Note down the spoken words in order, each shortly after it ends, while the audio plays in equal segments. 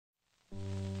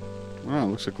Oh,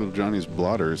 looks like little Johnny's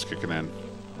blotter is kicking in.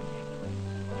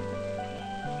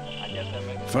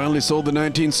 Finally sold the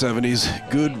 1970s.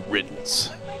 Good riddance.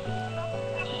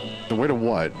 The way to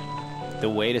what? The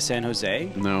way to San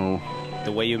Jose? No.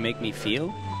 The way you make me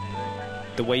feel?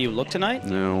 The way you look tonight?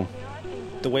 No.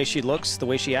 The way she looks, the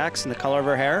way she acts, and the color of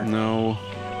her hair? No.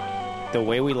 The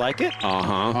way we like it?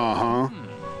 Uh-huh. Uh-huh.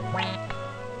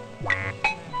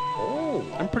 Oh.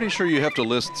 I'm pretty sure you have to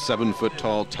list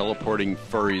 7-foot-tall teleporting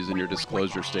furries in your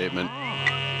disclosure statement.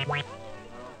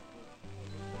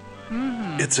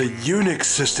 It's a Unix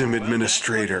system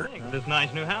administrator. This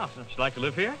nice new house. Would you like to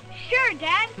live here? Sure,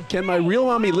 Dad. Can my real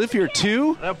mommy live here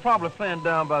too? They're probably playing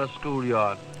down by the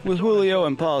schoolyard. With Julio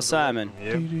and Paul Simon.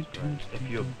 If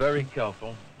you're very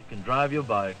careful, you can drive your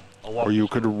bike or walk. Or you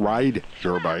could ride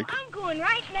your bike. I'm going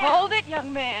right now. Hold it,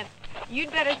 young man.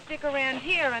 You'd better stick around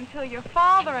here until your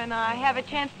father and I have a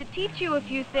chance to teach you a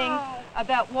few things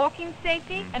about walking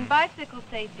safety and bicycle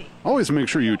safety. Always make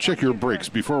sure you check your brakes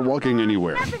before walking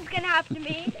anywhere. Nothing's gonna happen to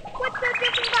me. What's so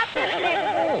different about this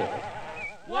neighborhood?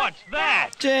 What's that?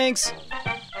 Jinx!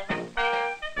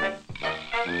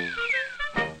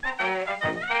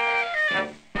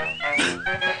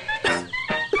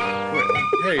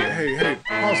 Hey,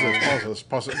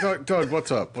 pause this. Doug,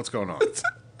 what's up? What's going on?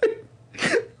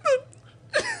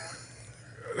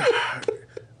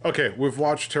 Okay, we've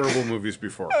watched terrible movies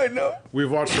before. I know.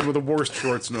 We've watched some of the worst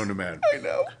shorts known to man. I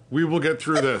know. We will get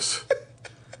through this.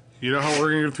 You know how we're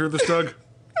going to get through this, Doug?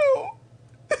 No.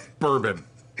 Bourbon.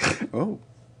 Oh.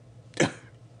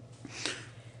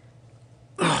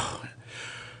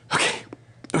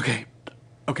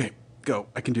 Okay. Go.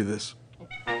 I can do this.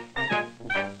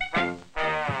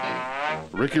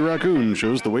 Ricky Raccoon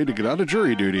shows the way to get out of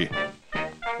jury duty.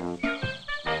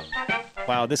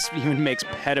 Wow, this even makes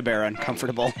Peta-Bear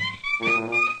uncomfortable.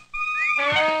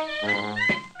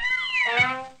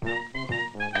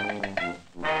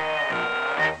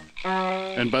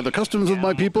 And by the customs of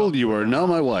my people, you are now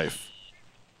my wife.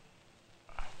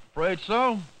 Afraid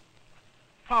so.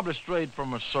 Probably strayed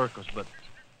from a circus, but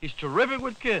he's terrific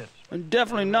with kids. I'm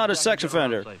definitely not a sex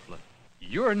offender.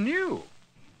 You're new.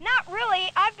 Not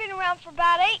really. I've been around for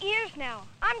about 8 years now.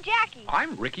 I'm Jackie.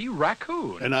 I'm Ricky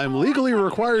Raccoon. And I'm legally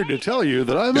required to tell you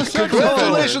that I'm a sex offender.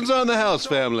 Congratulations on the house,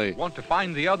 family. Want to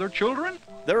find the other children?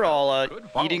 They're all,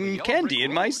 Follow eating the yellow candy brick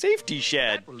in my road. safety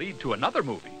shed. That will lead to another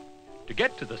movie. To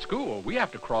get to the school, we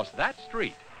have to cross that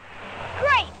street.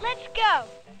 Great. Let's go.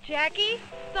 Jackie,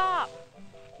 stop.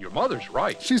 Your mother's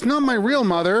right. She's not my real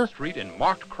mother. Street in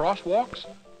marked crosswalks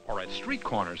or at street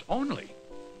corners only.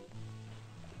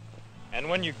 And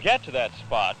when you get to that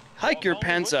spot, Hike your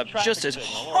pants up just as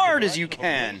hard as you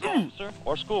can. officer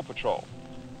or school patrol.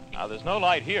 Now, there's no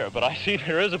light here, but I see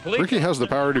there is a police. Ricky has the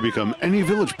power to become any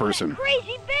village person.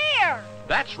 Crazy bear.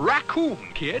 That's Raccoon,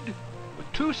 kid,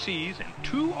 with 2 C's and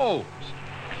 2 O's.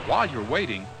 And while you're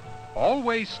waiting,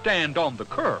 always stand on the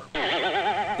curb.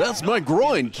 That's my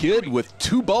groin, kid, with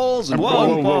 2 balls and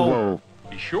Whoa, one. whoa.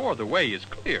 Be sure the way is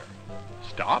clear.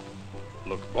 Stop,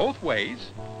 look both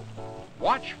ways,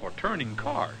 watch for turning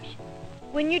cars.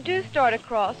 When you do start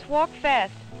across, walk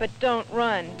fast, but don't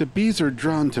run. The bees are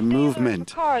drawn to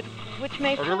movement. Cars, which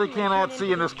may I really cannot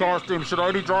see in this costume. Should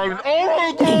I be driving?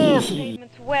 Oh my gosh!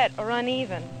 pavements wet or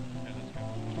uneven.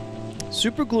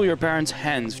 Super glue your parents'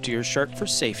 hands to your shirt for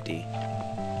safety.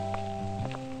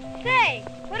 Say,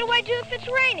 what do I do if it's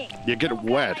raining? You get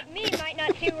wet. Like me might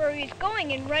not see where he's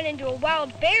going and run into a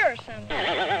wild bear or something.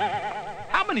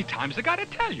 How many times I gotta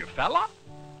tell you, fella?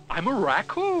 I'm a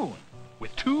raccoon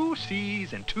with 2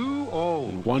 C's and 2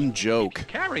 O's. One joke.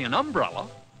 Carry an umbrella,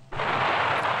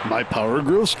 My power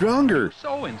grows stronger.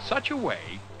 so in such a way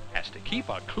as to keep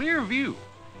a clear view,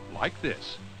 like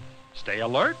this. Stay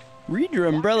alert. Read your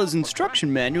umbrella's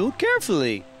instruction manual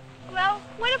carefully. Well,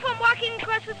 what if I'm walking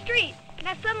across the street and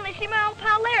I suddenly see my old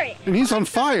pal Larry? And he's on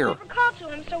fire. Over call to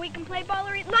him so we can play ball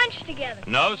or eat lunch together.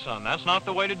 No, son, that's not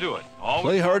the way to do it. Always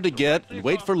Play hard to get and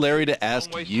wait for Larry to ask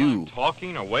Don't waste you. time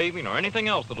talking or waving or anything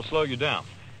else that'll slow you down.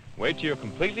 Wait till you're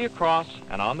completely across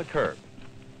and on the curb.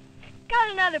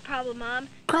 Got another problem, Mom.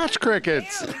 Crotch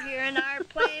crickets. Bear over here and I are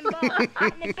playing ball,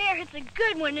 and the bear hits a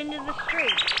good one into the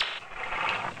street.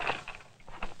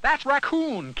 That's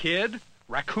Raccoon, kid.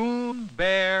 Raccoon,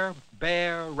 bear,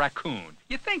 bear, raccoon.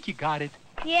 You think you got it?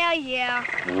 Yeah.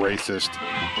 Racist.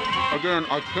 Again,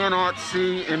 I cannot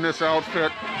see in this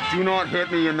outfit. Do not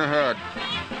hit me in the head.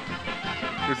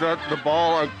 Is that the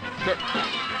ball?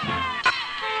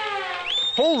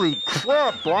 Holy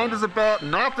crap, blind as a bat,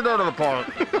 knocked it out of the park.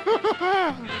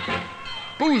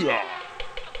 Booyah!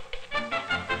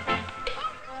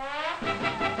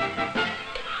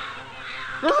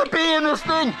 There's a bee in this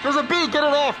thing! There's a bee! Get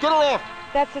it off! Get it off!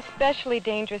 That's especially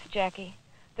dangerous, Jackie.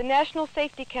 The National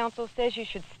Safety Council says you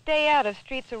should stay out of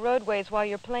streets or roadways while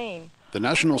you're playing. The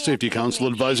National Safety Council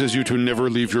advises you to never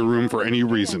leave your room for any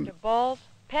reason. Balls,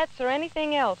 pets, or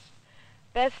anything else.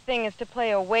 Best thing is to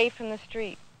play away from the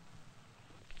street.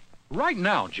 Right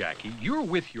now, Jackie, you're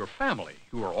with your family,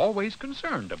 who are always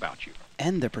concerned about you.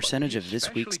 And the percentage of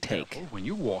this week's Especially take. careful when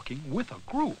you're walking with a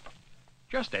group,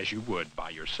 just as you would by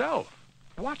yourself.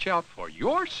 Watch out for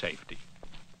your safety.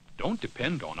 Don't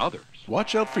depend on others.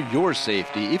 Watch out for your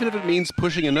safety, even if it means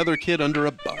pushing another kid under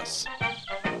a bus.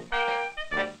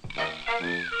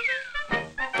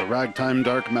 The ragtime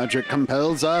dark magic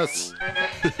compels us.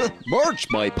 March,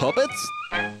 my puppets!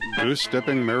 Goose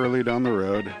stepping merrily down the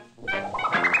road.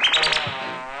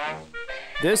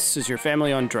 This is your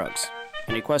family on drugs.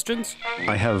 Any questions?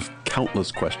 I have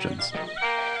countless questions.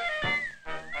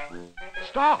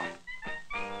 Stop!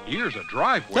 Here's a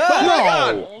driveway.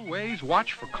 No! Always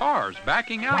watch for cars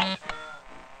backing out.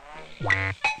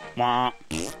 Wah.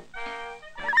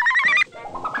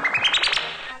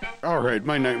 All right,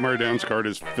 my Nightmare Dance card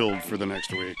is filled for the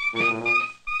next week.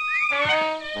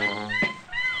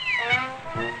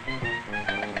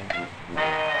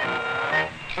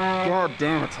 God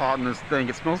damn, it's hot in this thing.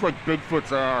 It smells like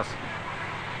Bigfoot's ass.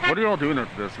 What are y'all doing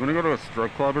after this? You wanna go to a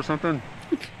strip club or something?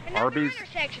 Another Arby's?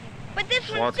 intersection, but this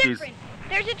one's Schlotzsky's? different.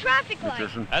 There's a traffic light.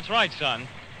 Magician? That's right, son.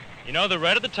 You know, the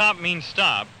red at the top means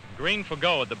stop, green for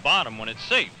go at the bottom when it's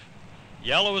safe.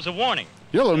 Yellow is a warning.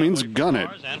 Yellow means gun it.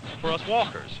 And for us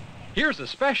walkers. Here's a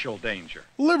special danger.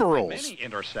 Liberals. Many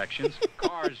intersections,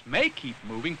 cars may keep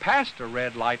moving past a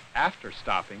red light after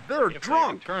stopping. They're if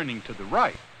drunk. They're turning to the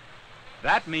right.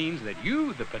 That means that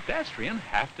you, the pedestrian,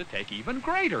 have to take even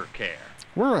greater care.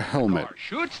 Wear a helmet. Car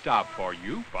should stop for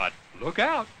you, but look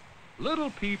out. Little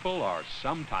people are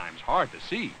sometimes hard to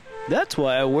see. That's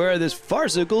why I wear this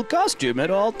farcical costume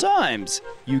at all times.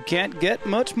 You can't get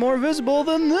much more visible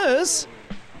than this.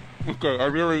 Okay, I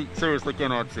really seriously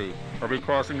cannot see. Are we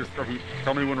crossing this?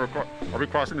 Tell me when are we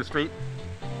crossing the street?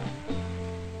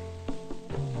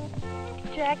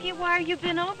 Jackie, why are you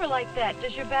bent over like that?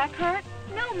 Does your back hurt?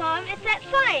 No, Mom, it's that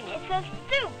sign. It says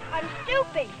stoop. I'm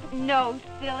stooping. No,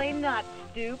 silly, not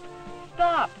stoop.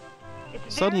 Stop. It's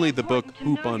very Suddenly the book important to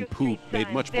Poop know on your Poop street made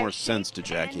signs, much their more sense to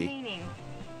shape and Jackie. meaning.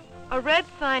 A red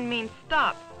sign means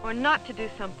stop or not to do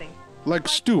something. Like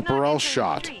stoop or Not I'll enter the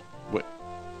shot. street. What?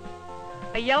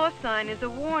 A yellow sign is a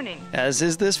warning. As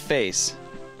is this face.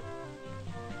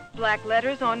 Black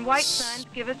letters on white signs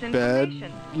give us Bad information,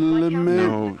 like how limit.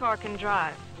 fast the car can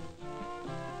drive.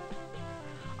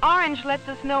 Orange lets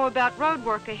us know about road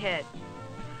work ahead.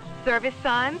 Service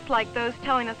signs, like those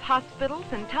telling us hospitals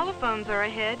and telephones are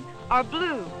ahead, are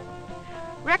blue.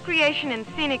 Recreation and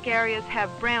scenic areas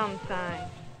have brown signs.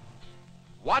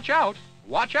 Watch out!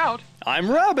 Watch out!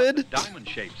 I'm rabid.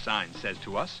 Diamond-shaped sign says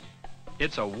to us,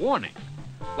 it's a warning,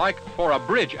 like for a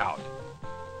bridge out.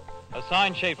 A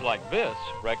sign shaped like this,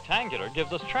 rectangular,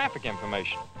 gives us traffic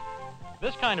information.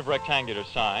 This kind of rectangular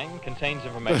sign contains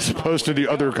information. As opposed to the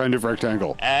other kind of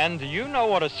rectangle. And do you know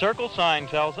what a circle sign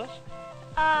tells us?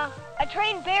 A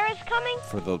trained bear is coming?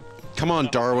 Come on,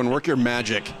 Darwin, work your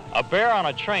magic. A bear on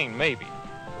a train, maybe.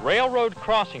 Railroad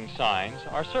crossing signs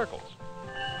are circles.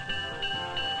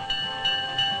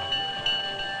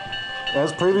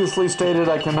 As previously stated,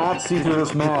 I cannot see through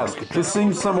this mask. This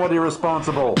seems somewhat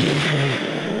irresponsible.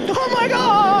 Oh my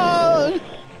god!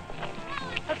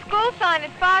 A school sign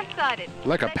is five-sided.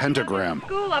 Like a That shows us pentagram.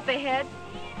 School up ahead.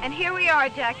 And here we are,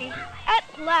 Jackie. At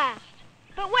last.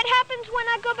 But what happens when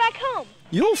I go back home?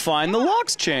 You'll find the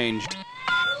locks changed.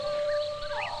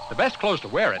 The best clothes to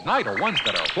wear at night are ones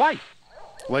that are white.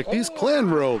 Like these clan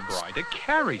robes. Try to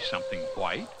carry something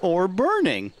white, Or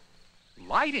burning.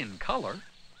 light in color,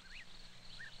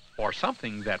 or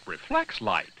something that reflects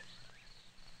light.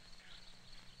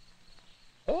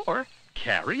 Or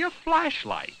carry a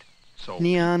flashlight, so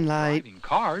Neon light. driving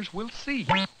cars will see.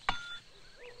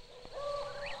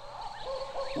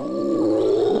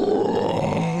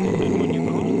 And when you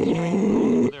cross the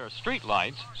street, there are street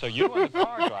lights, so you and the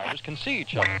car drivers can see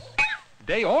each other.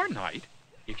 Day or night,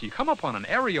 if you come upon an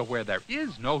area where there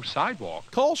is no sidewalk,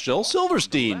 Call Shel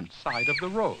Silverstein. left side of the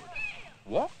road,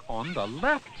 walk on the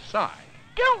left side.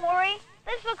 Don't worry.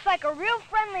 This looks like a real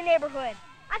friendly neighborhood.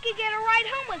 I could get a ride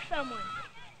home with someone.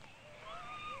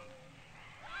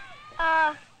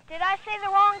 Did I say the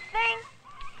wrong thing?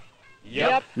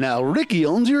 Yep. Now Ricky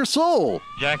owns your soul.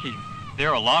 Jackie, there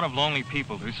are a lot of lonely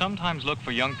people who sometimes look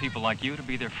for young people like you to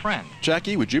be their friend.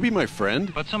 Jackie, would you be my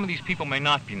friend? But some of these people may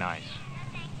not be nice.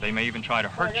 They may even try to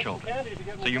hurt children.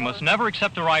 So you must never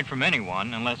accept a ride from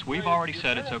anyone unless we've already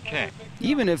said it's okay.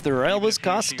 Even if they're Elvis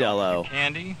Costello.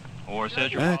 Candy, or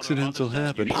says your Accidents will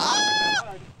happen. No thanks.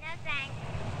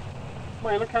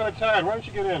 Well, you look kind of tired. Why don't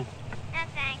you get in? No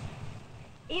thanks.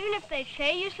 Even if they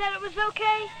say you said it was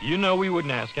okay? You know we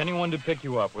wouldn't ask anyone to pick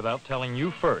you up without telling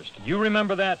you first. You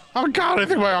remember that? Oh, God, I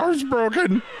think my arm's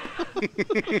broken.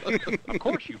 Of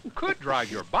course, you could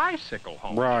drive your bicycle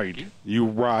home. Ride. You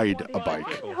ride a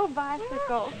bike. No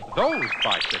bicycles. Those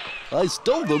bicycles. I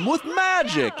stole them with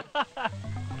magic.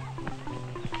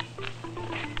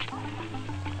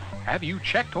 Have you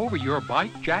checked over your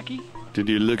bike, Jackie? Did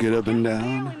you look it up and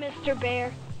down? Mr.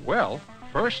 Bear. Well,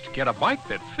 first get a bike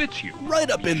that fits you. Right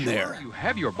up in there. You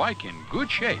have your bike in good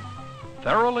shape,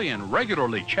 thoroughly and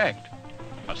regularly checked,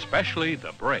 especially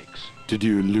the brakes. Did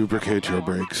you lubricate your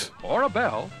brakes? Or a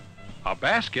bell, a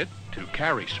basket to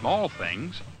carry small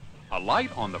things, a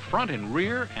light on the front and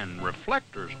rear, and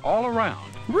reflectors all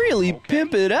around. Really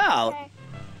pimp it out.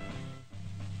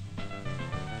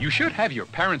 You should have your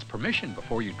parents' permission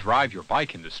before you drive your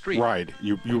bike in the street. Ride.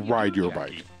 You ride your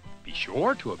bike. Be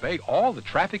sure to obey all the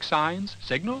traffic signs,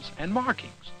 signals, and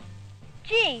markings.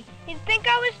 Gee, you'd think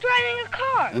I was driving a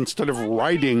car. Instead of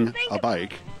riding a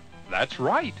bike. That's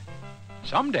right.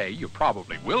 Someday you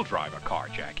probably will drive a car,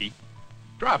 Jackie.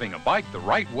 Driving a bike the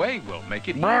right way will make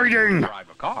it easier to drive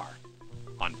a car.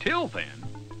 Until then,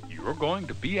 you're going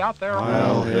to be out there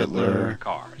Heil on Hitler.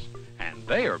 cars, and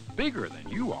they are bigger than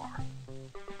you are.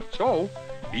 So,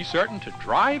 be certain to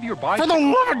drive your bike. For the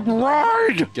love of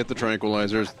ride! Get the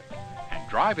tranquilizers. And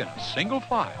drive in a single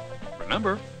file.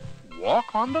 Remember,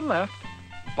 walk on the left,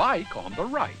 bike on the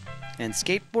right. And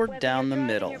skateboard down the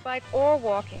middle. Your bike or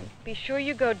walking, be sure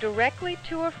you go directly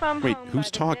to or from Wait, home who's by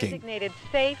the talking? designated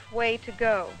safe way to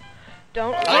go.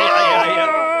 Don't walk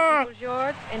in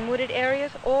yards, in wooded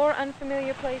areas, or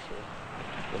unfamiliar places.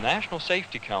 The National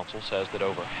Safety Council says that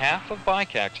over half of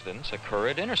bike accidents occur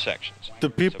at intersections. The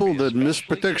people that miss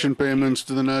protection payments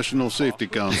to the National Safety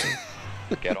Council.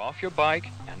 Get off your bike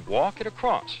and walk it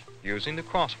across using the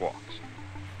crosswalks.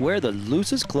 Wear the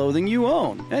loosest clothing you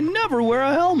own. And never wear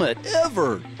a helmet.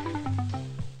 Ever.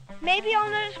 Maybe I'll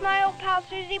notice my old pal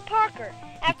Susie Parker.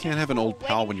 You can't have an old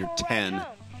pal when you're 10.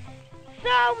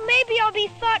 So maybe I'll be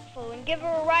thoughtful and give her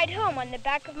a ride home on the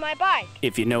back of my bike.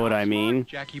 If you know what I mean.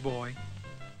 Jackie boy,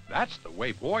 that's the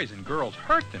way boys and girls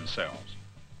hurt themselves.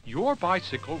 Your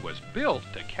bicycle was built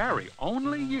to carry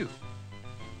only you.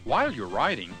 While you're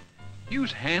riding,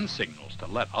 use hand signals to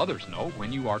let others know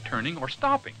when you are turning or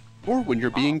stopping. Or when you're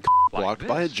being blocked like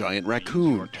by a this giant means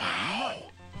raccoon. you're turning right.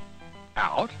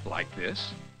 Out, like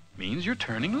this, means you're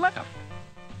turning left.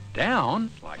 Down,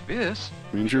 like this,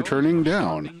 Means you're turning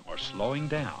down. or slowing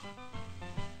down.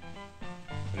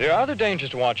 There are other dangers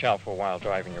to watch out for while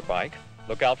driving your bike.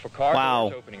 Look out for car Wow,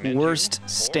 doors opening into worst you, or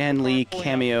Stan Lee cars pulling out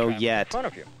cameo traffic in yet. front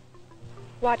of you.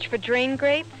 Watch for drain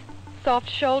grates, soft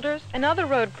shoulders, and other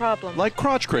road problems. Like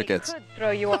crotch They crickets. could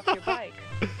throw you off your bike.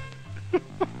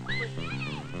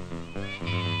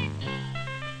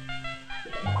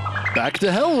 Back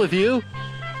to hell with you.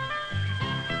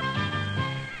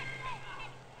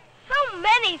 So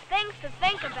many things to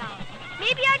think about.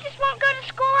 Maybe I just won't go to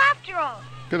school after all.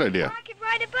 Good idea. Or I could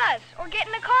ride a bus or get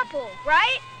in a carpool,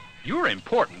 right? You're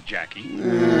important, Jackie.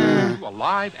 You're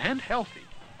alive and healthy.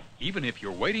 Even if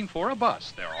you're waiting for a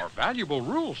bus, there are valuable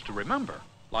rules to remember,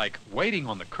 like waiting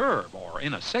on the curb or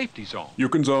in a safety zone. You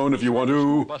can zone if you want The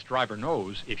to. bus driver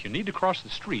knows if you need to cross the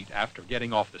street after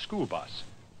getting off the school bus.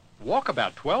 Walk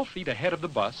about 12 feet ahead of the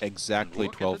bus. Exactly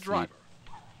and look 12 at the driver.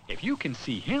 feet. If you can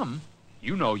see him,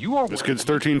 you know you are This where kid's he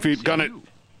 13 can feet, see gun it. you.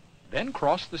 Then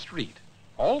cross the street,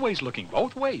 always looking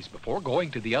both ways before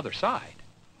going to the other side.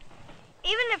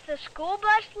 Even if the school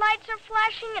bus lights are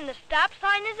flashing and the stop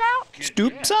sign is out?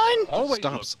 Stoop sign? Always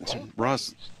Stop, look both Russ.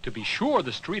 ways to be sure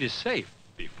the street is safe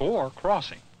before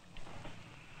crossing.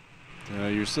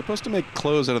 You're supposed to make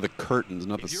clothes out of the curtains,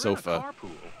 not the If you're sofa. in a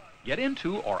carpool, get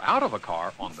into or out of a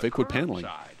car on the Fake wood curb paneling.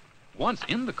 side. Once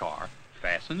in the car,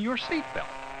 fasten your seatbelt.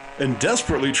 And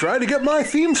desperately try to get my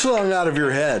theme song out of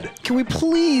your head. Can we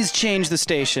please change the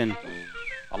station?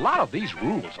 A lot of these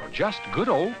rules are just good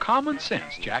old common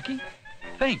sense, Jackie.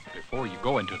 Think before you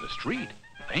go into the street.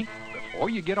 Think before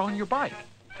you get on your bike.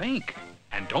 Think,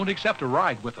 and don't accept a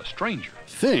ride with a stranger.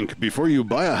 Think before you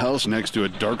buy a house next to a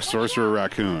dark sorcerer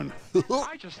raccoon.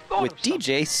 I just thought With of something.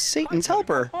 DJ Satan's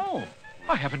helper. Home.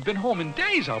 I haven't been home in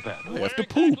days, I'll bet. I have to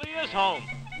poop. Exactly is home.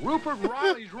 Rupert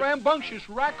Riley's rambunctious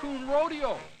Raccoon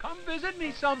Rodeo. Come visit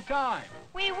me sometime.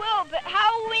 We will, but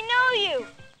how will we know you?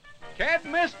 Can't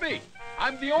miss me.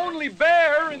 I'm the only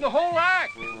bear in the whole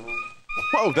act.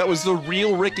 Whoa, that was the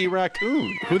real Ricky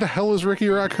Raccoon. Who the hell is Ricky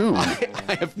Raccoon?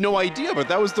 I have no idea, but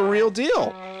that was the real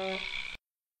deal.